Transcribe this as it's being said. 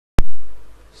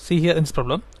see here in this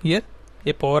problem, here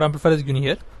a power amplifier is given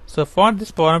here. So for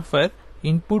this power amplifier,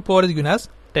 input power is given as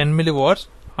 10 milliwatts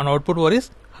and output power is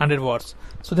 100 watts.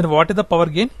 So then what is the power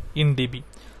gain in dB?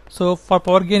 So for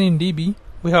power gain in dB,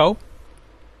 we have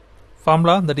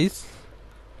formula, that is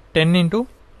 10 into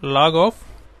log of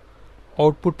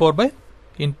output power by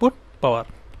input power.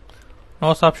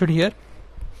 Now substitute here.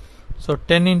 So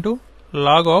 10 into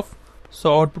log of,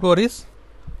 so output power is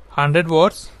 100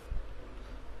 watts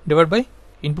divided by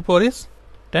input power is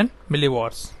 10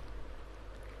 milliwatts.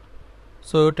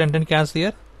 So 10 cancel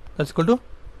here, that's equal to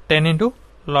 10 into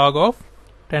log of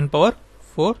 10 power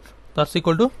 4, that's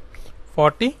equal to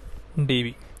 40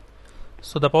 dB.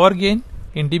 So the power gain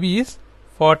in dB is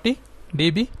 40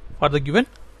 dB for the given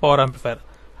power amplifier,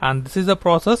 and this is the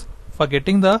process for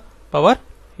getting the power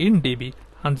in dB,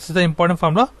 and this is the important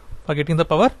formula for getting the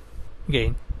power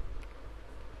gain.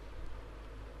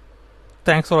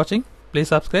 Thanks for watching. Please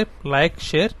subscribe, like,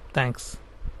 share. Thanks.